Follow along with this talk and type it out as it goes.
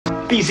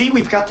BZ,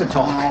 we've got to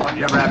talk. Oh,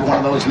 you ever have one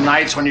of those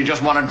nights when you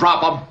just want to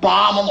drop a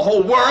bomb on the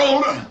whole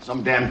world?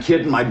 Some damn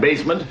kid in my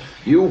basement.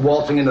 You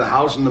waltzing into the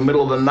house in the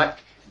middle of the night.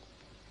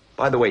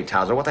 By the way,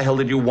 Towser, what the hell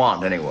did you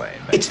want anyway?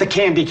 It's the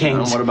candy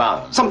canes. What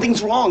about them?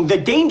 Something's wrong.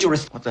 They're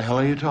dangerous. What the hell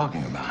are you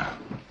talking about?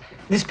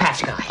 This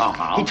patch guy.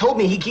 Uh-huh. He told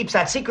me he keeps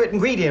that secret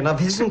ingredient of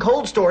his in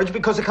cold storage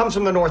because it comes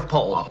from the North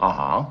Pole.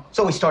 Uh-huh.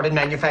 So he started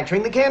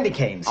manufacturing the candy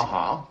canes.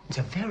 Uh-huh. It's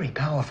a very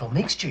powerful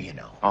mixture, you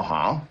know.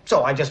 Uh-huh.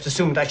 So I just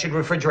assumed I should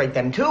refrigerate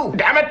them, too.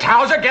 Damn it,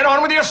 Towser, get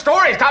on with your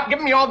story. Stop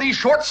giving me all these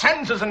short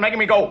sentences and making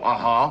me go,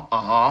 uh-huh,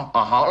 uh-huh,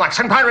 uh-huh, like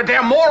some kind of a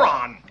damn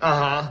moron.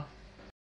 Uh-huh.